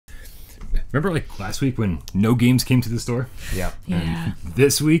Remember like last week when no games came to the store? Yeah. And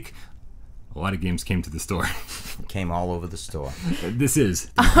this week, a lot of games came to the store. Came all over the store. This is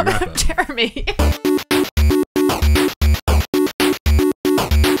the wrap-up. Jeremy.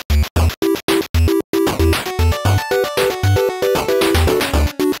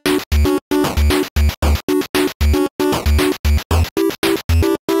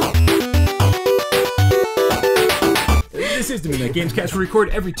 This is the Midnight Games Cast. We record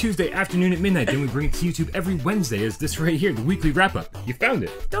every Tuesday afternoon at midnight. Then we bring it to YouTube every Wednesday as this right here, the weekly wrap-up. You found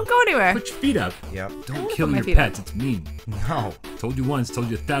it. Don't go anywhere. Put your feet up. Yep. Don't put kill my your feet pets. It's mean. No. Told you once, told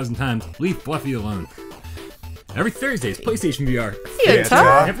you 1,000 times. Leave Fluffy alone. Every Thursday is PlayStation VR. Theater.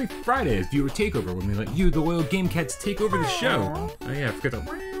 Every Friday is Viewer Takeover when we let you, the loyal Game Cats, take over the show. Oh yeah, I forgot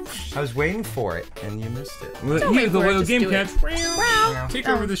that. I was waiting for it, and you missed it. We let Don't you, wait the for it, loyal just Game do it. Cats, take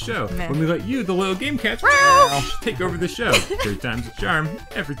over the show. Meh. When we let you, the loyal Game Cats, take over the show. Third time's a charm,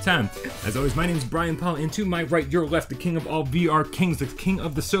 every time. As always, my name is Brian Paul, and to my right, your left, the king of all VR kings, the king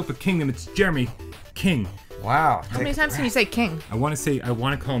of the sofa kingdom, it's Jeremy King. Wow. How many times can you say king? I want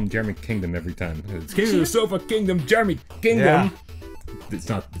to call him Jeremy Kingdom every time. It's King of the Sofa Kingdom, Jeremy Kingdom. Yeah. That's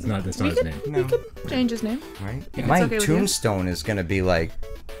not his name. No. Change his name. Right? it's My okay with you. tombstone is going to be like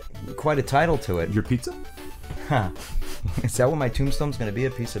quite a title to it. Your pizza? Huh. Is that what my tombstone's going to be?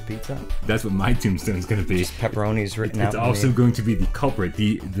 A piece of pizza? That's what my tombstone is going to be. Pepperoni's written out. It's also going to be the culprit,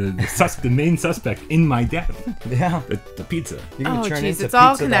 the main suspect in my death. Yeah. The pizza. You're gonna Oh, turn jeez, into it's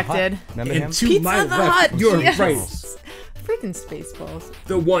all Pizza the Hut. connected. Remember And him? to Pizza my the left, Hut, you're yes. right. Freaking Spaceballs.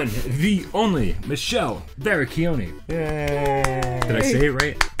 The one, the only, Michelle Verricchione. Yay. Did I say it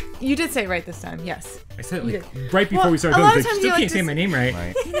right? You did say it right this time, yes. I said You it like right before Well, we started a going. lot of Like, times still you like can't to say my name right.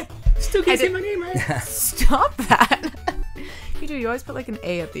 Right. Still can't I say did- my name right. Stop that. You do. You always put like an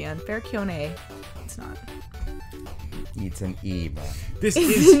A at the end. Verricchione. It's not. It's an E, bro. This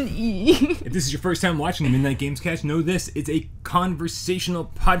It's is an E. If this is your first time watching the Midnight Games Cast, know this. It's a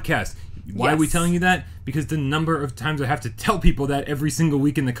conversational podcast. Why are we Yes. telling you that? Because the number of times I have to tell people that every single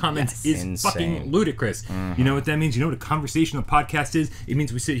week in the comments Yes. is Insane. fucking ludicrous. You know what that means? You know what a conversational podcast is? It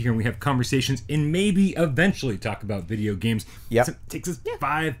means we sit here and we have conversations and maybe eventually talk about video games. Yep. It takes us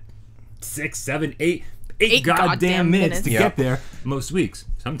 5, 6, 7, 8 Eight goddamn goddamn minutes to minutes. get there most weeks.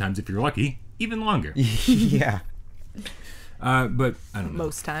 Sometimes, if you're lucky, even longer. Yeah. But I don't know.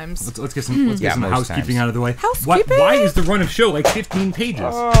 Most times. Let's get some Yeah, most housekeeping times. out of the way. Housekeeping? Why is the run of show like 15 pages?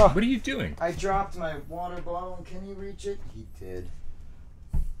 Oh. What are you doing? I dropped my water bottle. Can you reach it? He did.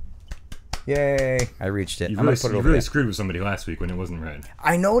 Yay. I reached it. You I'm really, going to put it you over really there. screwed with somebody last week when it wasn't red.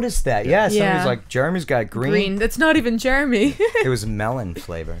 I noticed that. Yeah, somebody Yeah. was like, Jeremy's got green. Green. That's not even Jeremy. It was melon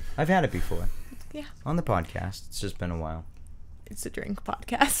flavor. I've had it before. Yeah. On the podcast. It's just been a while. It's a drink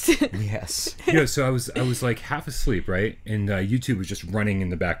podcast. Yes. You know, so I was like half asleep, right? And YouTube was just running in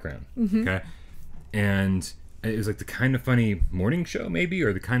the background. Okay, and it was like the Kind of Funny morning show, maybe,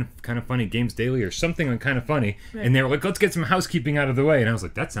 or the kind of funny Games Daily, or something on Kind of Funny. Right. And they were like, "Let's get some housekeeping out of the way." And I was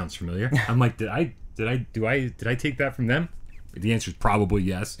like, "That sounds familiar." I'm like, "Did I take that from them?" The answer is probably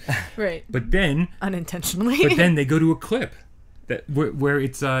yes. Right. But then Unintentionally. they go to a clip where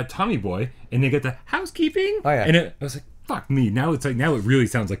it's Tommy Boy, and they get the housekeeping. Oh, yeah. And I was like, "Fuck me!" Now it really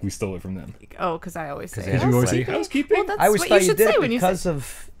sounds like we stole it from them. Oh, because I always say. Because you always say housekeeping. housekeeping. Well, that's I always what thought you you should did say it when you because say.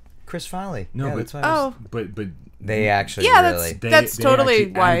 of Chris Farley. No, yeah, but- that's why I was, But they actually Yeah, really... That's totally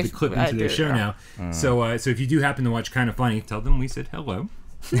actually why added the clip I into their do it. show now. So if you do happen to watch Kind of Funny, tell them we said hello.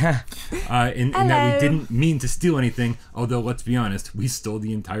 And that we didn't mean to steal anything, although let's be honest, we stole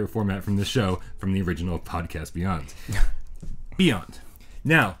the entire format from the show from the original podcast Beyond. Beyond.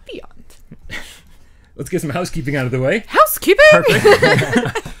 Now, Beyond. let's get some housekeeping out of the way. Housekeeping.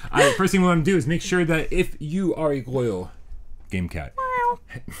 Perfect. First thing we want to do is make sure that if you are a loyal Game Cat,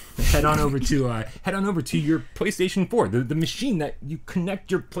 head on over to your PlayStation 4, the machine that you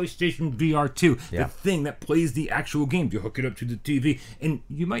connect your PlayStation VR to, Yeah. the thing that plays the actual game. You hook it up to the TV, and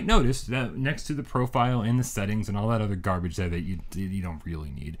you might notice that next to the profile and the settings and all that other garbage that you don't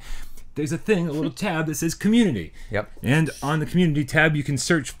really need, there's a little tab that says Community. Yep. And on the Community tab, you can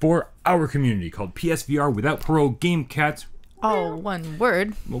search for our community called PSVR Without Parole Game Cats. All one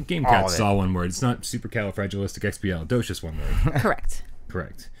word. Well, Game All Cats of is it. all one word. It's not supercalifragilisticexpialidocious one word. Correct.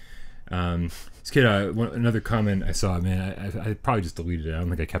 Correct. This kid, another comment I saw, man, I probably just deleted it. I don't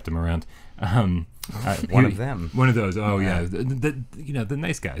think I kept him around. One of them. One of those. Oh yeah, the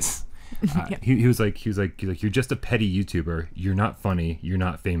nice guys. He was like, you're just a petty YouTuber. You're not funny. You're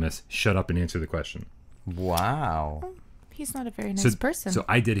not famous. Shut up and answer the question. Wow. He's not a very nice person. So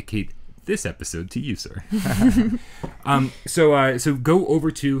I dedicate this episode to you, sir. So go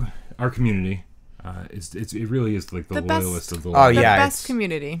over to our community. It really is like the loyalist of the Oh, The yeah, best it's-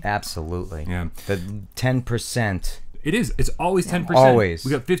 community. Absolutely. Yeah. The 10%. It is. It's always 10%. Always. We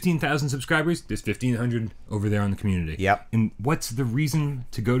got 15,000 subscribers. There's 1,500 over there on the community. Yep. And what's the reason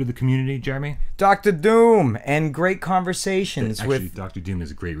to go to the community, Jeremy? Dr. Doom and great conversations Actually, with. Dr. Doom is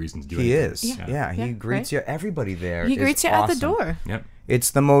a great reason to do it. He is. Yeah. Yeah, he Yeah, greets right. you. Everybody there. He is greets you at the awesome. door. Yep.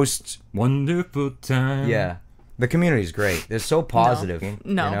 It's the most. Wonderful time. Yeah. The community's great. They're so positive.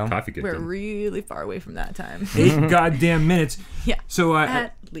 No. You know? Coffee good. We're really far away from that time. 8 goddamn minutes. Yeah. So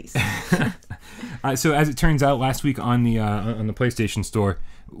At least. so as it turns out, last week on the PlayStation Store,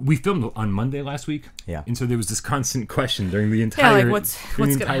 we filmed on Monday last week. Yeah. And so there was this constant question during the entire what's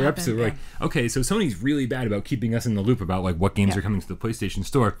during the gonna entire happen? episode. We're Yeah. like, okay, so Sony's really bad about keeping us in the loop about like what games Yeah. are coming to the PlayStation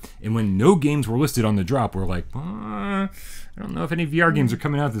Store. And when no games were listed on the drop, we're like, I don't know if any VR games are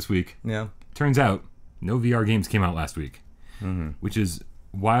coming out this week. Yeah. Turns out, no VR games came out last week, which is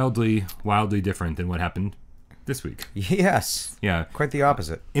wildly different than what happened this week. Yes. Yeah. Quite the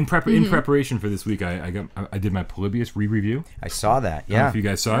opposite. In preparation for this week, I did my Polybius re-review. I saw that. I don't know Yeah. if you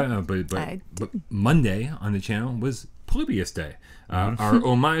guys saw it, but Monday on the channel was Polybius Day. Our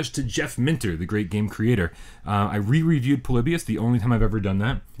homage to Jeff Minter, the great game creator. I re-reviewed Polybius, the only time I've ever done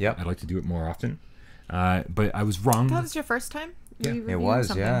that. Yep. I'd like to do it more often. But I was wrong. That was your first time? Yeah, You it reviewed was,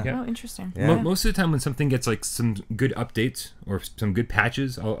 something? yeah. Oh, interesting. Yeah. Most of the time when something gets like some good updates or some good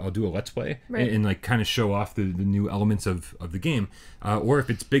patches, I'll do a let's play Right. and like kind of show off the new elements of the game. Or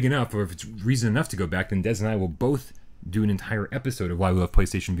if it's big enough or if it's reason enough to go back, then Des and I will both do an entire episode of Why We Love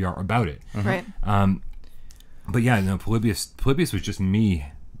PlayStation VR about it. Right. But yeah, no, Polybius was just me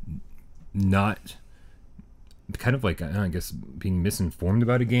not kind of like, I guess, being misinformed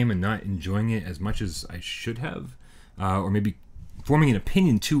about a game and not enjoying it as much as I should have, or maybe forming an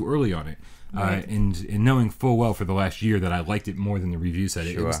opinion too early on it. Right. And knowing full well for the last year that I liked it more than the review said.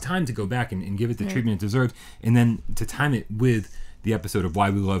 It was Sure. time to go back and give it the Right. treatment it deserved, and then to time it with the episode of Why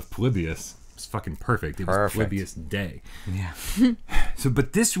We Love Polybius. It's fucking perfect. It was Perfect. Polybius Day. Yeah. So,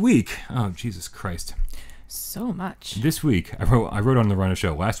 but this week, oh Jesus Christ. So much. This week, I wrote on the Run of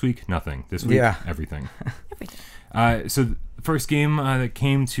Show. Last week, nothing. This week, Yeah. everything. Everything. So the first game that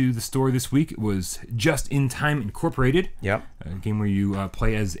came to the store this week was Just in Time Incorporated. Yep. A game where you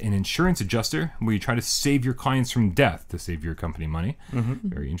play as an insurance adjuster, where you try to save your clients from death to save your company money.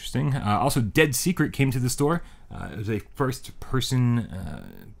 Very interesting. Also, Dead Secret came to the store. It was a first-person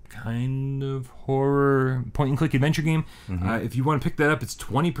kind of horror point-and-click adventure game. If you want to pick that up, it's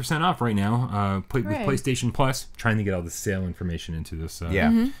 20% off right now. With Right. PlayStation Plus. Trying to get all the sale information into this.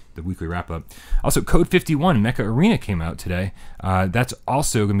 Yeah. The weekly wrap-up. Also, Code 51 Mecha Arena came out today. That's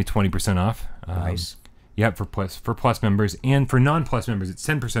also going to be 20% off. Nice. Yeah, for Plus members, and for non-Plus members, it's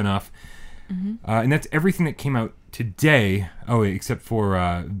 10% off. And that's everything that came out today. Oh, except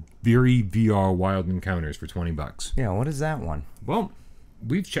for Very VR Wild Encounters for $20. Yeah. What is that one? Well,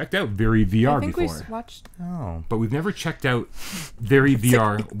 we've checked out Very VR I think before, we watched. Oh. but we've never checked out Very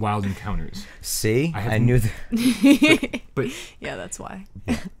VR Wild Encounters. See, have I knew that. But Yeah, that's why.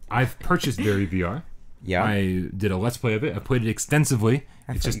 I've purchased Very VR. Yeah. I did a let's play of it. I played it extensively.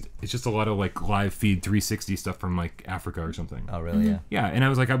 It's thought just a lot of like live feed 360 stuff from like Africa or something. Oh, really? Yeah. Yeah, and I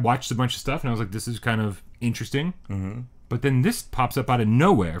was like, I watched a bunch of stuff, and I was like, this is kind of interesting. But then this pops up out of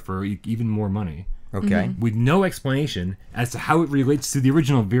nowhere for even more money, Okay. with no explanation as to how it relates to the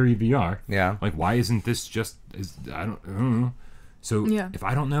original Very VR. Yeah. Like, why isn't this just? I don't know. So Yeah. if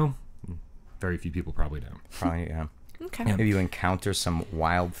I don't know, very few people probably know. Probably. Yeah. Okay. Maybe you encounter some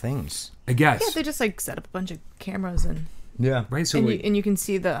wild things. I guess. Yeah, they just like set up a bunch of cameras and Yeah. Right. So and, like, you can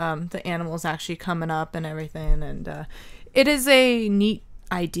see the animals actually coming up and everything, and it is a neat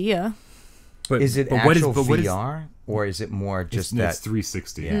idea. but Is it but actual what is- VR or is it more just It's that?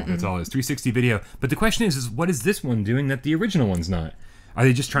 360. Yeah. That's all it is. 360 video. But the question is what is this one doing that the original one's not? Are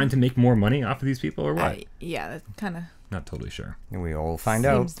they just trying to make more money off of these people or what? Yeah, that kind of Not totally sure. We all find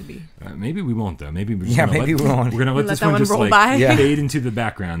seems out. to be. Maybe we won't though. Maybe we're just Yeah, gonna maybe we won't. We're gonna let Let this that one one just roll like by. Yeah. fade into the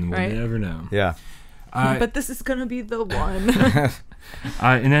background. And we'll Right. never know. Yeah. But this is gonna be the one.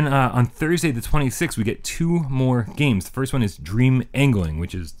 And then on Thursday the 26th, we get 2 more games. The first one is Dream Angling,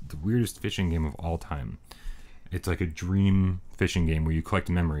 which is the weirdest fishing game of all time. It's like a dream fishing game where you collect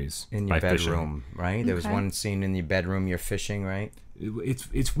memories In by your fishing. bedroom, right? There was Okay. one scene in your bedroom. You're fishing, right?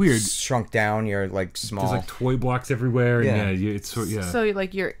 It's weird. Shrunk down. You're like small. There's like toy blocks everywhere. Yeah. And it's sort yeah. So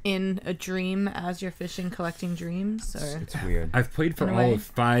like you're in a dream as you're fishing, collecting dreams, or it's weird. I've played for In a all way. of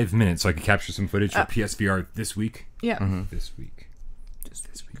 5 minutes, so I could capture some footage for PSVR this week. yeah. This week. Just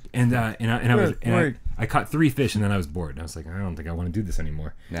this week. And I I caught 3 fish and then I was bored. I was like, I don't think I want to do this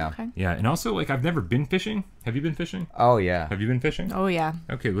anymore. No. Okay. Yeah, and also like I've never been fishing. Have you been fishing? Oh yeah. Have you been fishing? Oh yeah.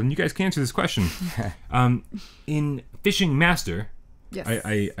 Okay, well then you guys can answer this question. In Fishing Master, Yes.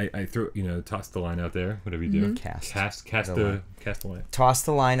 I throw toss the line out there. Whatever you do, Cast. cast the line. Toss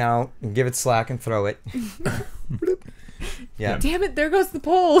the line out and give it slack and throw it. Yeah. Damn it! There goes the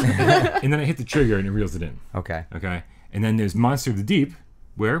pole. And then I hit the trigger and it reels it in. Okay. Okay, and then there's Monster of the Deep,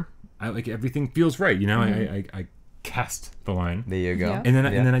 where I like everything feels right. I cast the line, There you go. Yeah. and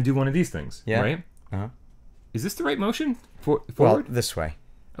then I do one of these things. Yeah. Right. Uh-huh. Is this the right motion Well, forward? this way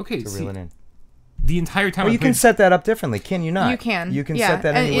Okay. to See, reel it in. the entire time Well, I you can played- set that up differently, can you not? You can. You can yeah. set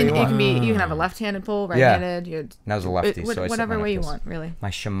that any way and you it want. can be. You can have a left-handed pull, right-handed. You. And I was a lefty, so I set whatever mine up way you this. want, really. My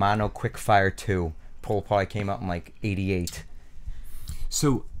Shimano Quickfire 2 pull probably came out in like 88.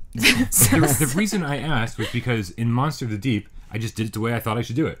 So the reason I asked was because in Monster of the Deep, I just did it the way I thought I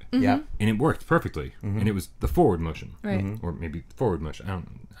should do it. Yeah. And it worked perfectly. And it was the forward motion. Right. Or maybe forward motion. I don't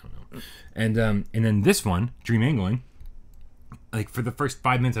know. And then this one, Dream Angling, like for the first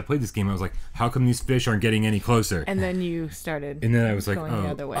 5 minutes I played this game, I was like, how come these fish aren't getting any closer? And then you started. And then I was like, going the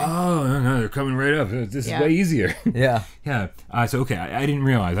other way. oh, no, they're coming right up. This Yeah. is way easier. Yeah. Yeah. So, okay, I didn't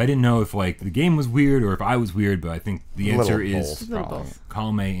realize. I didn't know if, like, the game was weird or if I was weird, but I think the answer Little is both, Little probably. both.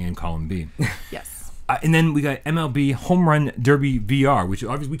 column A and column B. Yes. And then we got MLB Home Run Derby VR, which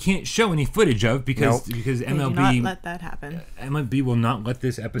obviously we can't show any footage of because Nope. because They do not MLB let that happen. MLB will not let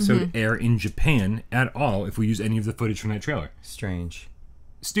this episode air in Japan at all if we use any of the footage from that trailer. Strange.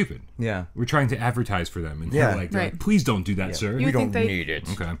 Stupid. Yeah. We're trying to advertise for them, and Yeah. they're like, Right. please don't do that, sir. You We think don't they- need it.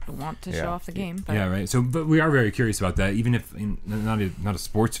 Okay. Want to Yeah. show off the game. But Yeah, right. So, but we are very curious about that. Even if not a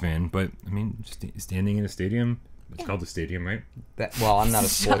sports fan, but I mean, just standing in a stadium. It's called a stadium, right? Well, I'm not a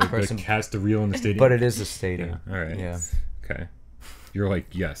sports person, Cast a reel in the stadium. but it is a stadium. Yeah. All right. Yeah. Okay. You're like,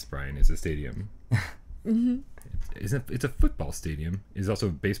 yes, Brian, it's a stadium. It's a football stadium. It's also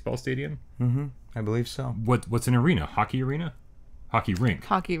a baseball stadium. Mm-hmm. I believe so. What's an arena? Hockey arena? Hockey rink.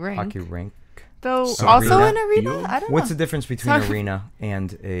 hockey rink. Hockey rink. Though Soccer also arena? an arena. Field? I don't know. What's the difference between Sorry. arena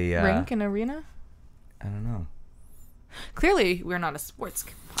and a Rink and arena? I don't know. Clearly, we're not a sports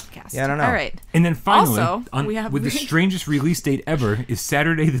podcast. Yeah, I don't know. All right. And then finally, Also, we have- with the strangest release date ever is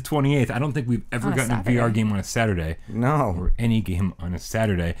Saturday the 28th. I don't think we've ever On a gotten a Saturday. VR game on a Saturday. No. Or any game on a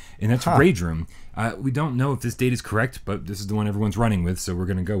Saturday. And that's Rage Room. We don't know if this date is correct, but this is the one everyone's running with, so we're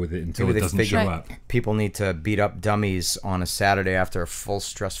going to go with it until Maybe it they doesn't figure show Right. up. People need to beat up dummies on a Saturday after a full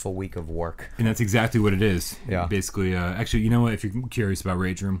stressful week of work. And that's exactly what it is. Yeah. Basically, actually, you know what? If you're curious about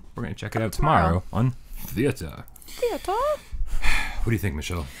Rage Room, we're going to check it out tomorrow on Theater. Theater. What do you think,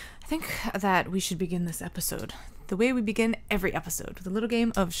 Michelle? I think that we should begin this episode the way we begin every episode with a little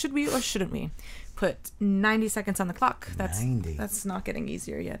game of should we or shouldn't we? Put 90 seconds on the clock. That's 90. That's not getting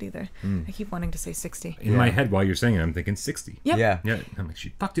easier yet either. I keep wanting to say 60. In my head, while you're saying it, I'm thinking 60. Yep. Yeah. Yeah, I'm like, she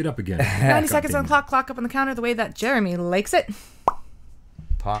fucked it up again. 90 seconds on the clock. Clock up on the counter the way that Jeremy likes it.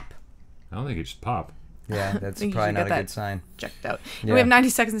 Pop. I don't think it should pop. Yeah, that's think you probably should not get a good that. sign. Checked out. And Yeah. we have 90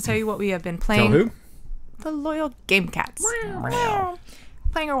 seconds to tell you what we have been Tell playing. who? The loyal game cats.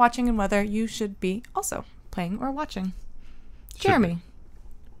 Playing or watching, and whether you should be also playing or watching. Jeremy,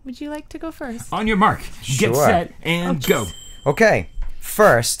 would you like to go first? On your mark, get Sure. set, and go. Okay.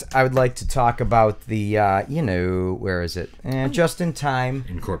 First, I would like to talk about the, where is it? Just in Time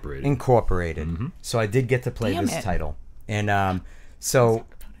Incorporated. So I did get to play Damn this it. title. And so,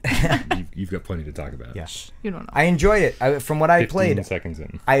 You've got plenty to talk about. yes. You don't know. I enjoyed it. From what I 15 played, seconds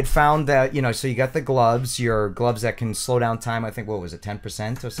in. I had found that, so you got the gloves, your gloves that can slow down time, I think, what was it,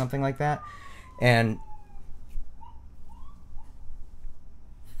 10% or something like that? And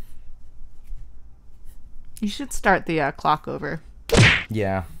You should start the clock over.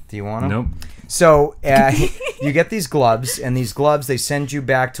 yeah, do you want to? Nope. So you get these gloves, and these gloves, they send you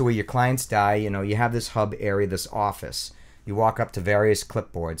back to where your clients die. You have this hub area, this office. You walk up to various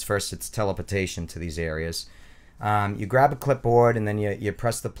clipboards. First, it's teleportation to these areas. You grab a clipboard, and then you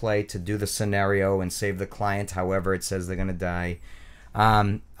press the play to do the scenario and save the client however it says they're going to die.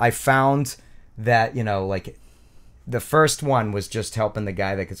 I found that, like, the first one was just helping the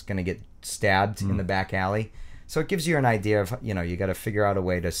guy that's going to get stabbed in the back alley. So it gives you an idea of, you got to figure out a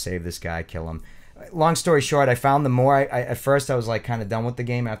way to save this guy, kill him. Long story short, I found the more at first I was like kind of done with the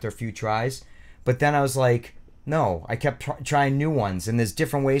game after a few tries, but then I was like, no, I kept trying new ones, and there's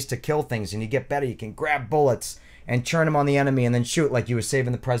different ways to kill things, and you get better. You can grab bullets and turn them on the enemy and then shoot like you were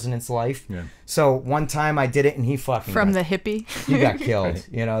saving the president's life. Yeah. So one time I did it, and he fucking From got, the hippie. he got killed.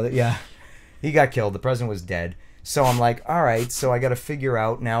 Yeah, he got killed. The president was dead. So I'm like, all right, so I got to figure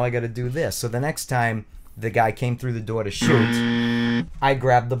out, now I got to do this. So the next time the guy came through the door to shoot, I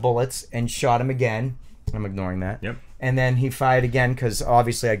grabbed the bullets and shot him again, I'm ignoring that. Yep. And then he fired again because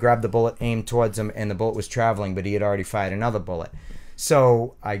obviously I grabbed the bullet, aimed towards him, and the bullet was traveling, but he had already fired another bullet.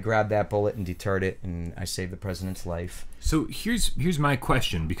 So I grabbed that bullet and deterred it, and I saved the president's life. So here's my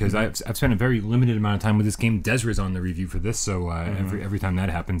question, because I've spent a very limited amount of time with this game. Desra's on the review for this, so every time that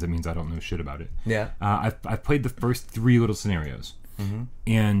happens, it means I don't know shit about it. Yeah. I've played the first 3 little scenarios,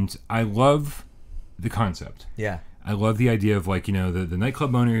 and I love the concept. Yeah. I love the idea of, like, you know, the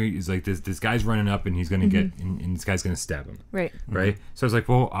nightclub owner is like, this guy's running up and he's going to get, and this guy's going to stab him. Right. Right? So I was like,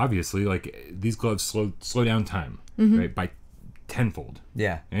 well, obviously, like, these gloves slow down time, right, by tenfold.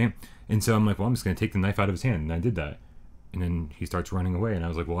 Yeah. Okay? And so I'm like, well, I'm just going to take the knife out of his hand, and I did that. And then he starts running away, and I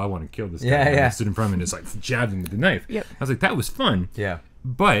was like, well, I want to kill this guy. Yeah, and yeah. I stood in front of him and just, like, jabbed him with the knife. Yep. I was like, that was fun. Yeah.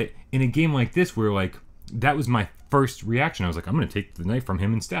 But in a game like this where, like, that was my first reaction, I was like, I'm going to take the knife from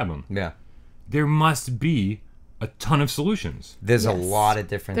him and stab him. Yeah. There must be a ton of solutions. There's a Yes. lot of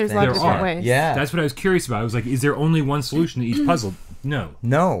different There's things. a lot of There different are. ways. Yeah. That's what I was curious about. I was like, is there only one solution to each puzzle? No.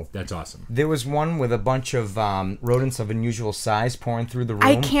 No. That's awesome. There was one with a bunch of rodents of unusual size pouring through the room.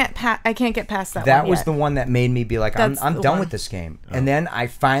 I can't get past that. That one was yet. the one that made me be like, I'm That's the done one. with this game. And then I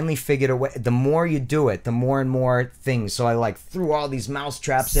finally figured a way. The more you do it, the more and more things. So I like threw all these mouse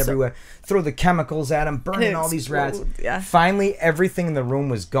traps everywhere, throw the chemicals at them, burning all these rats. Yeah. Finally, everything in the room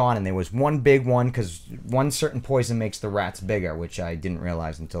was gone, and there was one big one because one certain poison makes the rats bigger, which I didn't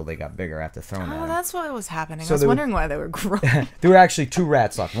realize until they got bigger after throwing at Oh, them. that's what was happening. So I was there were- wondering why they were growing. There were actually 2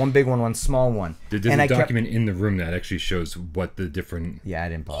 rats left. One big one small one. There's and a I kept- document in the room that actually shows what the different... Yeah, I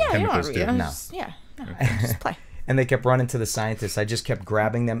didn't bother. Yeah, you don't chemicals read do. it. No. Just play. And they kept running to the scientists. I just kept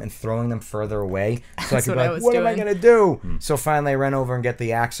grabbing them and throwing them further away so I That's could be what I like, was what am I doing. going to do? So finally I ran over and get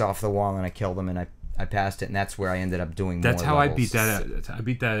the axe off the wall and I killed them and I passed it, and that's where I ended up doing That's more how levels. I beat that. I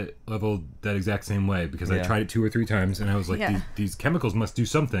beat that level that exact same way because I Yeah. tried it 2 or 3 times, and I was like, Yeah. these chemicals must do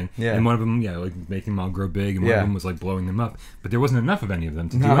something. Yeah. And one of them, like making them all grow big, and one Yeah. of them was like blowing them up. But there wasn't enough of any of them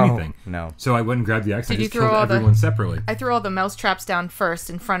to do No, anything. no. So I went and grabbed the axe and Did I you just throw killed all the- everyone separately. I threw all the mouse traps down first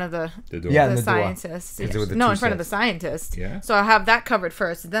in front of the The door. Yeah. the the door. scientist. Is it with the No, 2 in front of the sets? scientist. Yeah. So I'll have that covered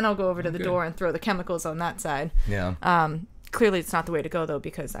first. Then I'll go over to the good. door and throw the chemicals on that side. Yeah. Clearly, it's not the way to go though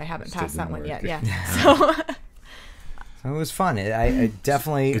because I haven't passed that didn't one work. yet. Yeah. So So it was fun. I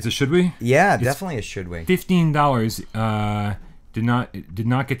definitely... It's a should we? yeah, definitely a should we. $15 did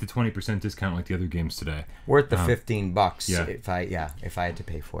not get the 20% discount like the other games today. Worth the $15 yeah. if I had to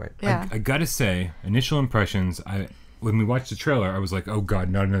pay for it. yeah. I gotta say, initial impressions. When we watched the trailer, I was like, "Oh God,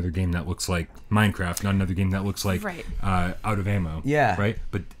 not another game that looks like Minecraft, not another game that looks like Right. Out of Ammo." Yeah. right.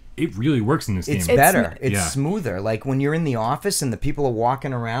 But it really works in this It's game. better. It's yeah. smoother. Like when you're in the office and the people are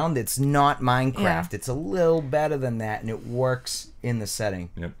walking around, it's not Minecraft. Yeah. It's a little better than that, and it works in the setting.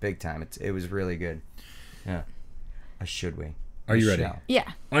 Yep. Big time. It was really good. Yeah. Should we? Are you ready? Shall.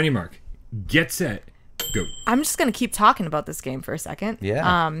 Yeah. On your mark, get set, go. I'm just gonna keep talking about this game for a second.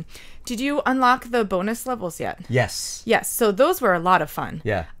 Yeah. Did you unlock the bonus levels yet? Yes. Yes. So those were a lot of fun.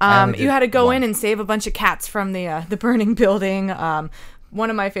 Yeah. I only You did had to go one. in and save a bunch of cats from the burning building. One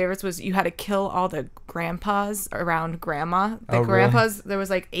of my favorites was you had to kill all the grandpas around grandma. The Oh, really? grandpas, there was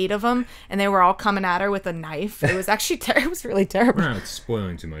like 8 of them, and they were all coming at her with a knife. It was actually it was really terrible. We're not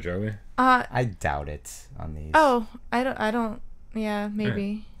spoiling too much, are we? I doubt it on these. Oh, I don't. Yeah,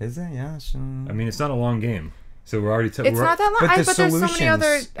 maybe. Is it? Yeah. Sure. I mean, it's not a long game, so we're already. It's not that long. But the But there's so many solutions-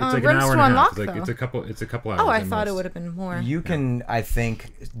 other It's like an rooms hour to and a half. unlock, It's like though. it's a couple hours. Oh, I at thought it most. would have been more. You can, I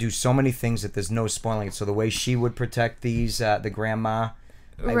think, do so many things that there's no spoiling it. So the way she would protect these, the grandma,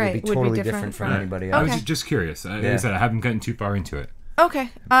 it Right, would be would be totally different different from from- anybody I else. was Okay. just curious. Like I Yeah. said, I haven't gotten too far into it. Okay.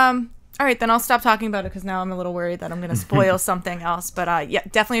 All right, then I'll stop talking about it because now I'm a little worried that I'm going to spoil something else. But yeah,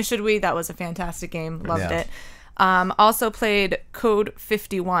 definitely a should we. That was a fantastic game. Loved Yeah. it. Also played Code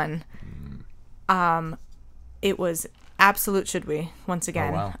 51. It was absolute should we once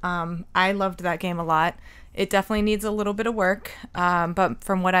again. wow. I loved that game a lot. It definitely needs a little bit of work, but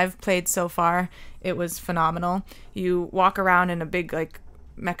from what I've played so far, it was phenomenal. You walk around in a big like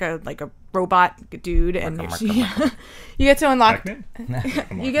mecha, like a robot dude, and you get to unlock. Pac-Man?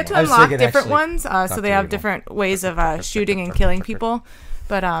 You get to I was unlock thinking different actually ones, so Dr. they have Evil. different ways of shooting and killing people.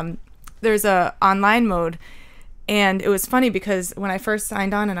 But there's a online mode, and it was funny because when I first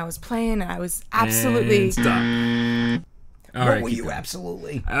signed on and I was playing, and I was absolutely And stop. All What right, were keep you going.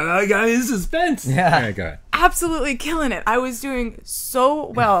 absolutely? I got in suspense. Yeah. All right, go ahead. absolutely killing it. I was doing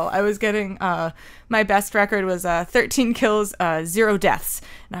so well. I was getting my best record was 13 kills, 0 deaths,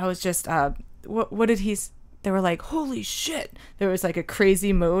 and I was just what did he? They were like, holy shit! There was like a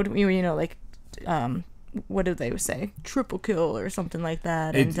crazy mode, you know, like what did they say? Triple kill or something like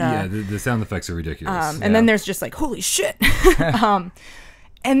that. And Yeah, the sound effects are ridiculous. and then there's just like holy shit.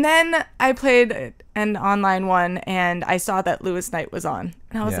 And then I played an online one, and I saw that Lewis Knight was on.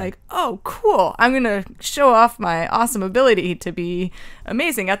 And I was like, oh, cool. I'm going to show off my awesome ability to be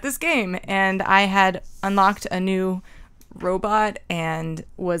amazing at this game. And I had unlocked a new robot and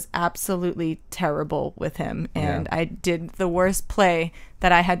was absolutely terrible with him. And I did the worst play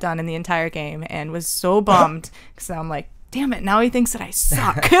that I had done in the entire game and was so bummed because I'm like, damn it, now he thinks that I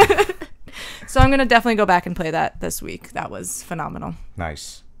suck. So I'm going to definitely go back and play that this week. That was phenomenal.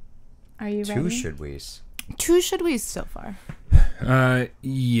 Nice. Are you ready? 2 should we's. 2 should we's so far.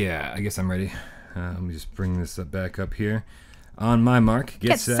 Yeah, I guess I'm ready. Let me just bring this back up here. On my mark,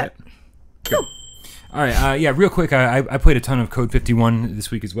 get set. Go. All right, yeah, real quick, I played a ton of Code 51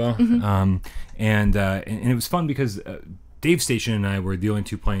 this week as well. And it was fun because Dave Station and I were the only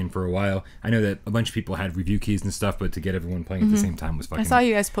 2 playing for a while. I know that a bunch of people had review keys and stuff, but to get everyone playing at the same time was fucking... I saw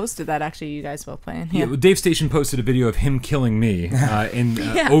you guys posted that, actually, you guys both playing. Yeah, well, Dave Station posted a video of him killing me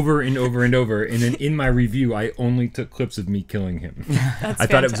over and over and over, and then in my review, I only took clips of me killing him. I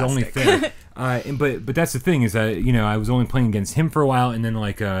thought it was only fair. But that's the thing is that I was only playing against him for a while, and then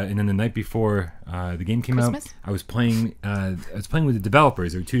the night before the game came out, I was playing with the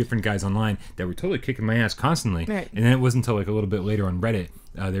developers. There were 2 different guys online that were totally kicking my ass constantly, and then it wasn't until like a little bit later on Reddit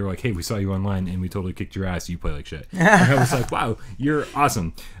they were like, "Hey, we saw you online, and we totally kicked your ass. You play like shit." And I was like, "Wow, you're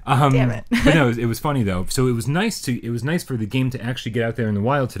awesome." Damn it! But no, it was funny though. So it was nice for the game to actually get out there in the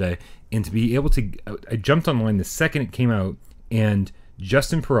wild today, and to be able to. I jumped online the second it came out, and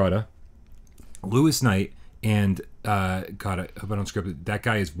Justin Parole, Lewis Knight, and God, I hope I don't screw up it. That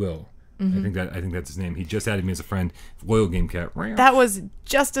guy is Will. I think that's his name. He just added me as a friend. Loyal Game Cat. That was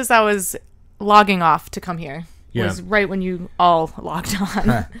just as I was logging off to come here. Yeah. It was right when you all logged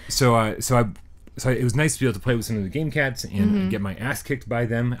on. So it was nice to be able to play with some of the Game Cats and get my ass kicked by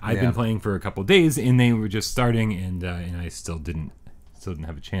them. I've been playing for a couple of days, and they were just starting, and I still didn't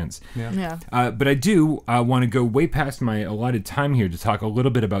have a chance. But I do want to go way past my allotted time here to talk a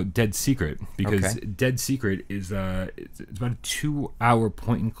little bit about Dead Secret, because Dead Secret is it's about a 2-hour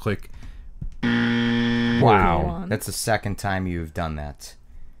point and click. Wow, that's the second time you've done that.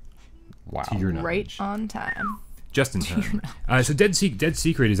 Wow, to your knowledge. Right on time. Just in time. So Dead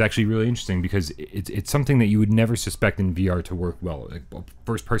Secret is actually really interesting because it's something that you would never suspect in VR to work well. Like a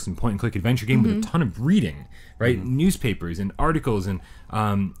first-person point-and-click adventure game with a ton of reading, right? Newspapers and articles and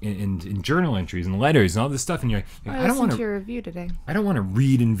journal entries and letters and all this stuff. And you're like, I don't want to your review today. I don't want to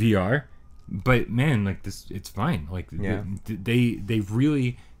read in VR, but man, like this, it's fine. Like they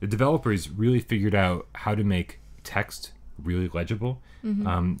really, the developers really figured out how to make text really legible.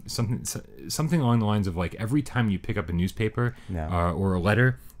 Something along the lines of like every time you pick up a newspaper or a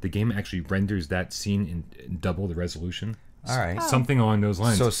letter, the game actually renders that scene in double the resolution. All right. Something along those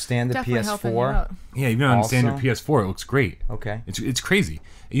lines. So standard PS4? Yeah, even on standard PS4, it looks great. Okay. It's crazy.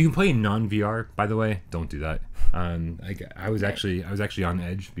 You can play in non-VR, by the way. Don't do that. I was actually on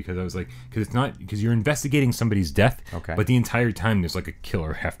edge because I was like, because you're investigating somebody's death, but the entire time there's like a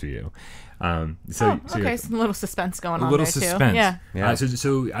killer after you. So a little suspense going on. A little there suspense. Too. Yeah.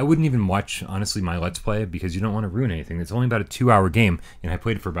 So I wouldn't even watch, honestly, my Let's Play because you don't want to ruin anything. It's only about a 2-hour game, and I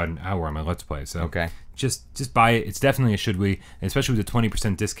played it for about an hour on my Let's Play. So just buy it. It's definitely a should we, and especially with a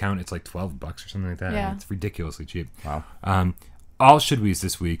 20% discount. It's like $12 or something like that. Yeah. It's ridiculously cheap. Wow. All should we's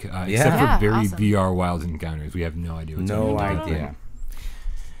this week, except for very VR wild encounters. We have no idea.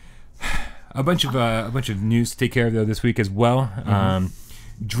 A bunch of news to take care of though this week as well.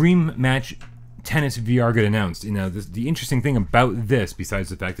 Dream Match Tennis VR got announced. The interesting thing about this, besides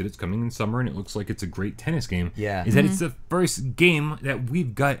the fact that it's coming in summer and it looks like it's a great tennis game, is that it's the first game that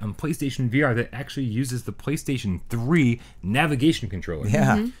we've got on PlayStation VR that actually uses the PlayStation 3 navigation controller.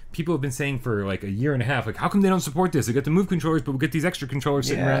 People have been saying for like a year and a half, like, how come they don't support this? They got the Move controllers, but we get these extra controllers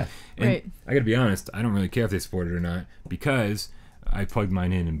sitting around. And I gotta be honest, I don't really care if they support it or not because I plugged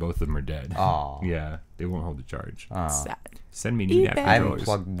mine in and both of them are dead. Oh. Yeah, they won't hold the charge. Sad. Send me new nav controllers. I haven't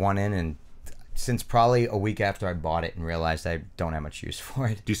plugged one in and since probably a week after I bought it and realized I don't have much use for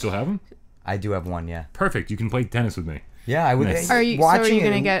it. Do you still have them? I do have one, yeah. Perfect. You can play tennis with me. Yeah, I would. Nice.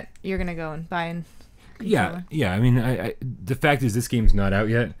 You're gonna go and buy an controller? Yeah. I mean, I the fact is this game's not out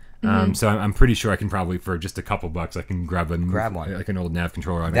yet. So I'm pretty sure I can probably for just a couple bucks I can grab one like an old nav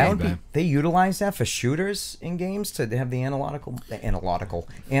controller on eBay. They utilize that for shooters in games to have the analog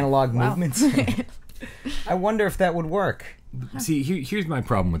movements. I wonder if that would work. See, here's my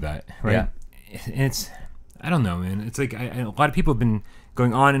problem with that, right? Yeah. I don't know, man. It's like a lot of people have been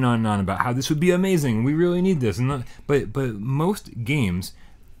going on and on and on about how this would be amazing. We really need this, but most games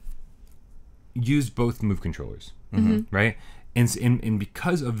use both Move controllers, right? And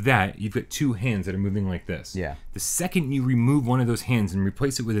because of that, you've got two hands that are moving like this. Yeah. The second you remove one of those hands and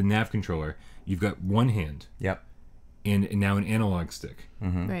replace it with a nav controller, you've got one hand. Yep. And now an analog stick.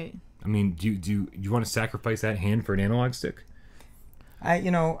 Right. I mean, do you want to sacrifice that hand for an analog stick? I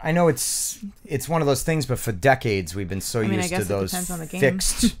know it's one of those things, but for decades we've been so used to those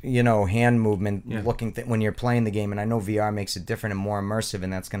fixed, hand movement looking when you're playing the game, and I know VR makes it different and more immersive,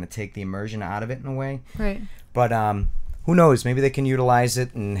 and that's going to take the immersion out of it in a way. Right. But who knows? Maybe they can utilize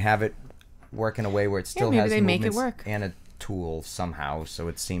it and have it work in a way where it still has movements and a tool somehow, so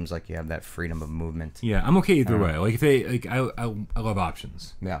it seems like you have that freedom of movement. Yeah, I'm okay either way. Like if they I love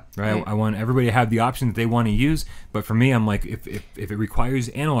options. Yeah. Right? I want everybody to have the option that they want to use, but for me, I'm like, if it requires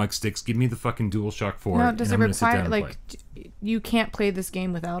analog sticks, give me the fucking DualShock 4. Now, does it require you can't play this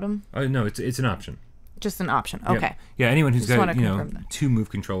game without them? Oh no, it's an option. Just an option. Okay. Yeah, anyone who's got two move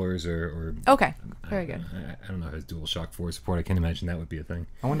controllers or okay, very good. I don't know if it has DualShock 4 support. I can't imagine that would be a thing.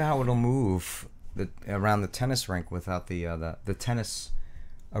 I wonder how it'll move around the tennis rink without the tennis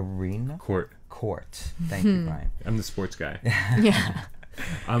arena court. Thank you, Brian. I'm the sports guy. Yeah.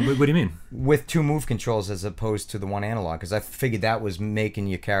 What do you mean? With two move controls as opposed to the one analog, because I figured that was making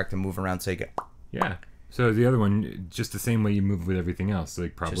your character move around so you could. Yeah. So the other one, just the same way you move with everything else,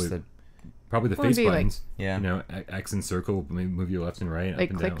 like probably the face buttons. X and circle, move your left and right, like up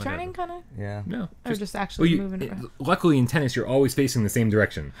and click down, turning, kind of. Yeah. No. Or just actually moving it. Luckily, in tennis, you're always facing the same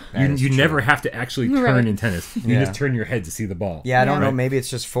direction. You never have to actually turn in tennis. You just turn your head to see the ball. Yeah, I don't know. Maybe it's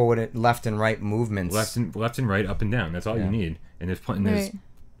just forward, left and right movements. Left and right, up and down. That's all you need. And there's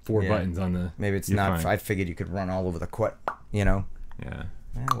 4 buttons on the. Maybe it's not. I figured you could run all over the court. Yeah.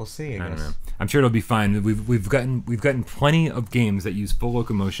 Yeah, we'll see. I guess. Don't know. I'm sure it'll be fine. We've gotten plenty of games that use full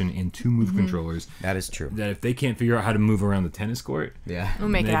locomotion and two move controllers. That is true. That if they can't figure out how to move around the tennis court, we'll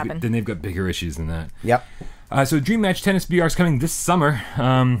make it happen. Then they've got bigger issues than that. Yep. So Dream Match Tennis VR is coming this summer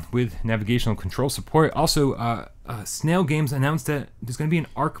with navigational control support. Also, Snail Games announced that there's going to be an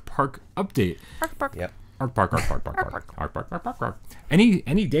Arc Park update. Arc Park. Yep. Arc Park.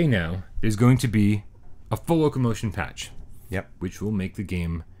 Any day now, there's going to be a full locomotion patch. Yep. Which will make the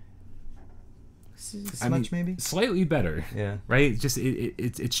game maybe slightly better. Yeah. Right. Just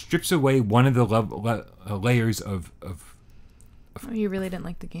it strips away one of the layers of. Oh, you really didn't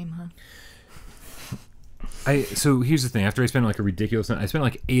like the game, huh? So here's the thing. After I spent like a ridiculous, I spent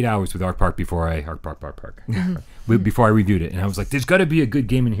like 8 hours with Arc Park before I before I reviewed it, and I was like, "There's got to be a good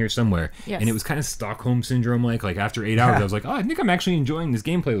game in here somewhere." Yes. And it was kind of Stockholm syndrome, like after 8 hours, I was like, "Oh, I think I'm actually enjoying this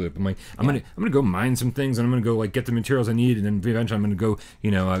gameplay loop." I'm like, I'm gonna go mine some things, and I'm gonna go like get the materials I need, and then eventually I'm gonna go,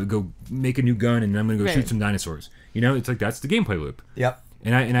 go make a new gun, and then I'm gonna go shoot some dinosaurs. It's like that's the gameplay loop. Yep.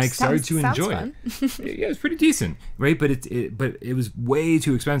 And I started to enjoy it. Yeah, it's pretty decent, right? But it was way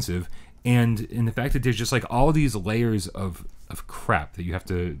too expensive. And the fact that there's just like all these layers of crap that you have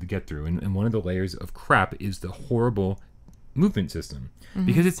to get through, and one of the layers of crap is the horrible movement system,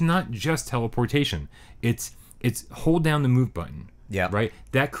 because it's not just teleportation. It's hold down the move button. Yeah. Right.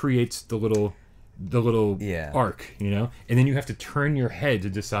 That creates the little arc, and then you have to turn your head to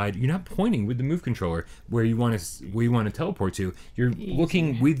decide. You're not pointing with the move controller where you want to teleport to. You're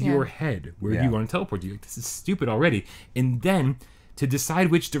looking with your head where you want to teleport to. You're like, this is stupid already. And then to decide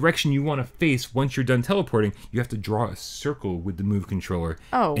which direction you want to face once you're done teleporting, you have to draw a circle with the move controller.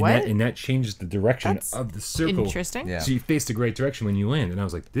 Oh, and that changes the direction of the circle. Interesting. Yeah. So you face the right direction when you land. And I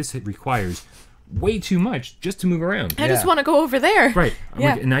was like, this requires way too much just to move around. I just want to go over there. Right.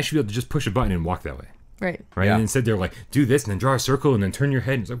 Like, and I should be able to just push a button and walk that way. Right. Yeah. And instead they're like, do this and then draw a circle and then turn your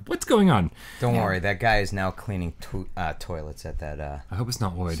head. And it's like, what's going on? Don't worry. That guy is now cleaning toilets at that I hope it's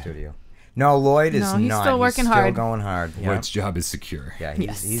not Lloyd. studio. No, Lloyd is No, he's not. still working he's hard. Still going hard. Yeah. Lloyd's job is secure. Yeah,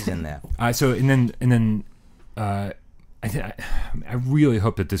 he's in there. I really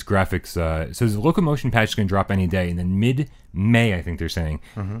hope that this graphics. So the locomotion patch is going to drop any day, and then mid-May, I think they're saying,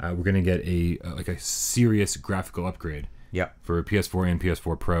 we're going to get a serious graphical upgrade. Yep. For PS4 and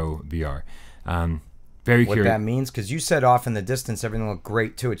PS4 Pro VR. Very what curious. that means, because you said off in the distance everything looked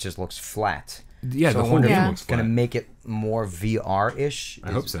great too. It just looks flat. Yeah, so the whole game looks flat. Going to make it more VR-ish.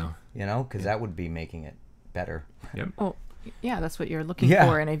 I hope so. Because that would be making it better. Yep. Oh, yeah, that's what you're looking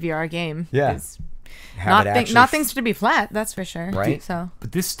for in a VR game. Yeah. Not things to be flat, that's for sure. Right. So.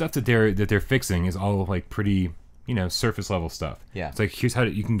 But this stuff that they're fixing is all like pretty, surface level stuff. Yeah. It's like, here's how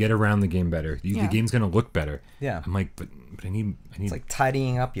you can get around the game better. The game's gonna look better. Yeah. I'm like, but I need. It's like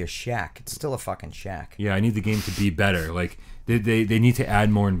tidying up your shack. It's still a fucking shack. Yeah, I need the game to be better. Like they need to add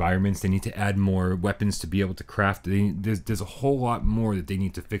more environments. They need to add more weapons to be able to craft. There's a whole lot more that they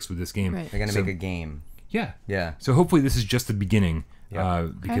need to fix with this game. Right. They're gonna make a game. Yeah. Yeah. So hopefully this is just the beginning,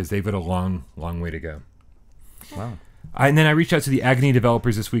 because they've got a long way to go. Wow. And then I reached out to the Agony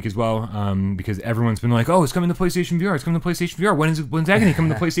developers this week as well, because everyone's been like, "Oh, it's coming to PlayStation VR. It's coming to PlayStation VR. When's Agony coming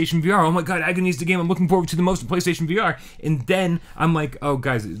to PlayStation VR? Oh my God, Agony's the game I'm looking forward to the most in PlayStation VR." And then I'm like, "Oh,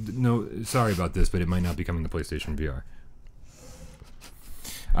 guys, no, sorry about this, but it might not be coming to PlayStation VR."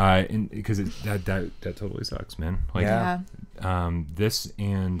 Because that totally sucks, man. Like, this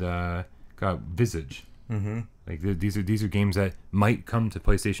and God, Visage. Mm-hmm. Like these are games that might come to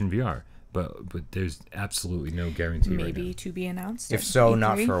PlayStation VR. But there's absolutely no guarantee right now. To be announced. If so,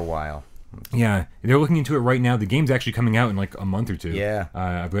 not for a while. Yeah, they're looking into it right now. The game's actually coming out in like a month or two. Yeah.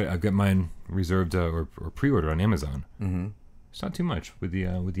 I've got mine reserved or pre-ordered on Amazon. Mm-hmm. It's not too much with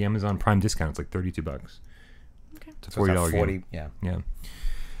the Amazon Prime discount. It's like $32. Okay. It's a $40 game. Yeah. Yeah.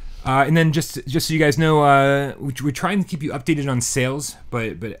 And then just so you guys know, we're trying to keep you updated on sales,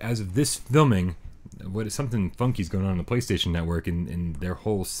 but as of this filming, something funky's going on the PlayStation Network, and their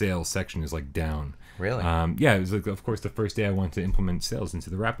whole sales section is like down. Really? Yeah, it was like, of course, the first day I wanted to implement sales into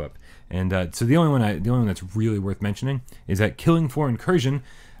the wrap up, and so the only one that's really worth mentioning is that Killing Floor Incursion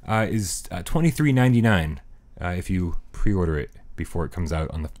is $23.99 if you pre-order it before it comes out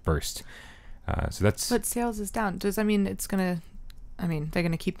on the 1st. So that's. But sales is down. Does that mean it's gonna? I mean, they're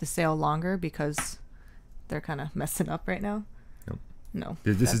gonna keep the sale longer because they're kind of messing up right now. No,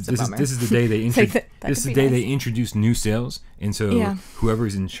 this is the day they they introduce new sales, and so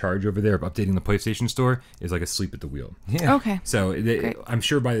whoever's in charge over there of updating the PlayStation Store is like asleep at the wheel. Yeah. Okay. So I'm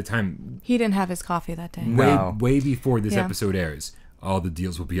sure by the time he didn't have his coffee that day, way before this episode airs, all the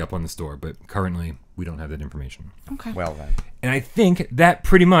deals will be up on the store. But currently, we don't have that information. Okay. Well then. And I think that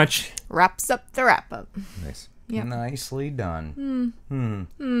pretty much wraps up the wrap up. Nice. Yep. Nicely done.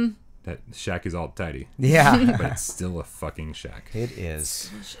 That shack is all tidy. Yeah. But it's still a fucking shack. It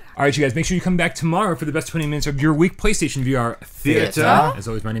is. All right, you guys, make sure you come back tomorrow for the best 20 minutes of your week PlayStation VR Theater. As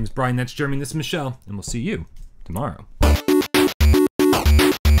always, my name is Brian, that's Jeremy, this is Michelle, and we'll see you tomorrow.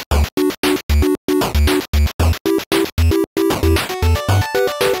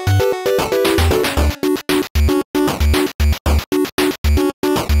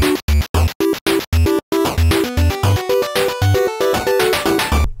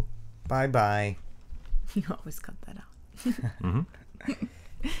 Bye-bye. You always cut that out. Mm-hmm.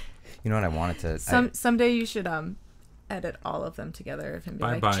 You know what I wanted to... Someday you should edit all of them together of him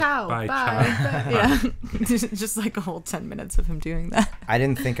being like, bye, ciao, bye, bye. ciao. Yeah. Just like a whole 10 minutes of him doing that. I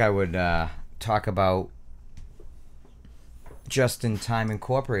didn't think I would talk about Just in Time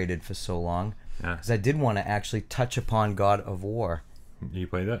Incorporated for so long. Yeah. Because I did want to actually touch upon God of War. You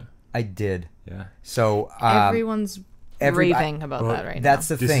play that? I did. Yeah. So... Everyone's raving about that right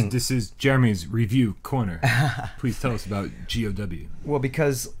that's now. The thing. This is Jeremy's review corner. Please tell us about GOW. Well,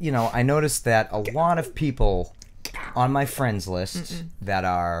 because, I noticed that a lot of people on my friends list that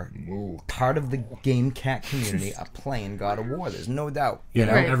are part of the Game Cat community are playing God of War. There's no doubt. Yeah,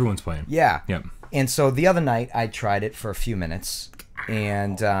 everyone's playing. Yeah. Yep. And so the other night, I tried it for a few minutes,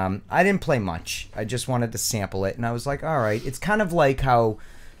 and I didn't play much. I just wanted to sample it, and I was like, all right. It's kind of like how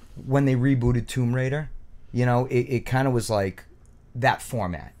when they rebooted Tomb Raider, it kind of was like that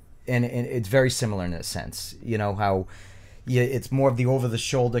format. And it's very similar in a sense. How it's more of the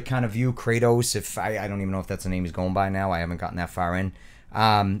over-the-shoulder kind of view. Kratos, if I don't even know if that's the name he's going by now. I haven't gotten that far in.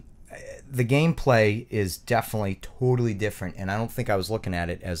 The gameplay is definitely totally different, and I don't think I was looking at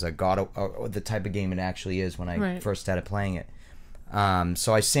it as a the type of game it actually is when I first started playing it.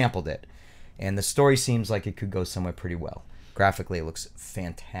 So I sampled it, and the story seems like it could go somewhere pretty well. Graphically, it looks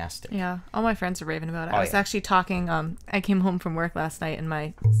fantastic. Yeah, all my friends are raving about it. I was actually talking, I came home from work last night, and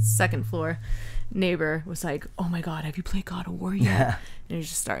my second floor neighbor was like, oh my God, have you played God of War yet? And he's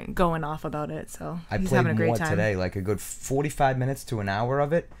just starting going off about it, so he's having a great time. I played more today, like a good 45 minutes to an hour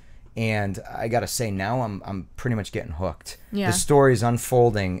of it. And I gotta say, now I'm pretty much getting hooked. Yeah. The story is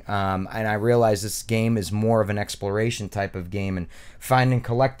unfolding, and I realize this game is more of an exploration type of game, and finding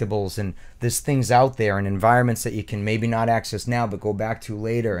collectibles, and there's things out there and environments that you can maybe not access now, but go back to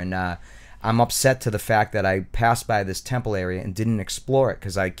later. And I'm upset to the fact that I passed by this temple area and didn't explore it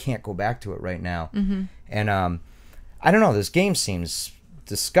because I can't go back to it right now. Mm-hmm. And I don't know. This game seems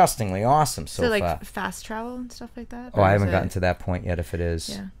disgustingly awesome so like far. Fast travel and stuff like that? Oh, I haven't gotten to that point yet. If it is.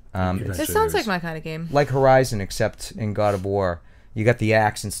 Yeah. It sounds like my kind of game. Like Horizon, except in God of War, you got the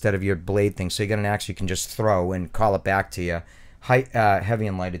axe instead of your blade thing. So you got an axe you can just throw and call it back to you. Heavy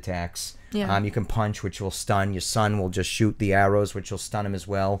and light attacks. Yeah. You can punch, which will stun. Your son will just shoot the arrows, which will stun him as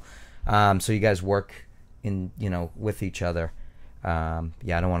well. So you guys work with each other. I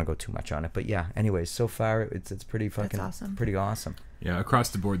don't want to go too much on it, but yeah. Anyways, so far it's pretty fucking awesome. Pretty awesome. Yeah, across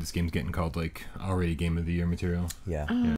the board, this game's getting called like already Game of the Year material. Yeah. Yeah.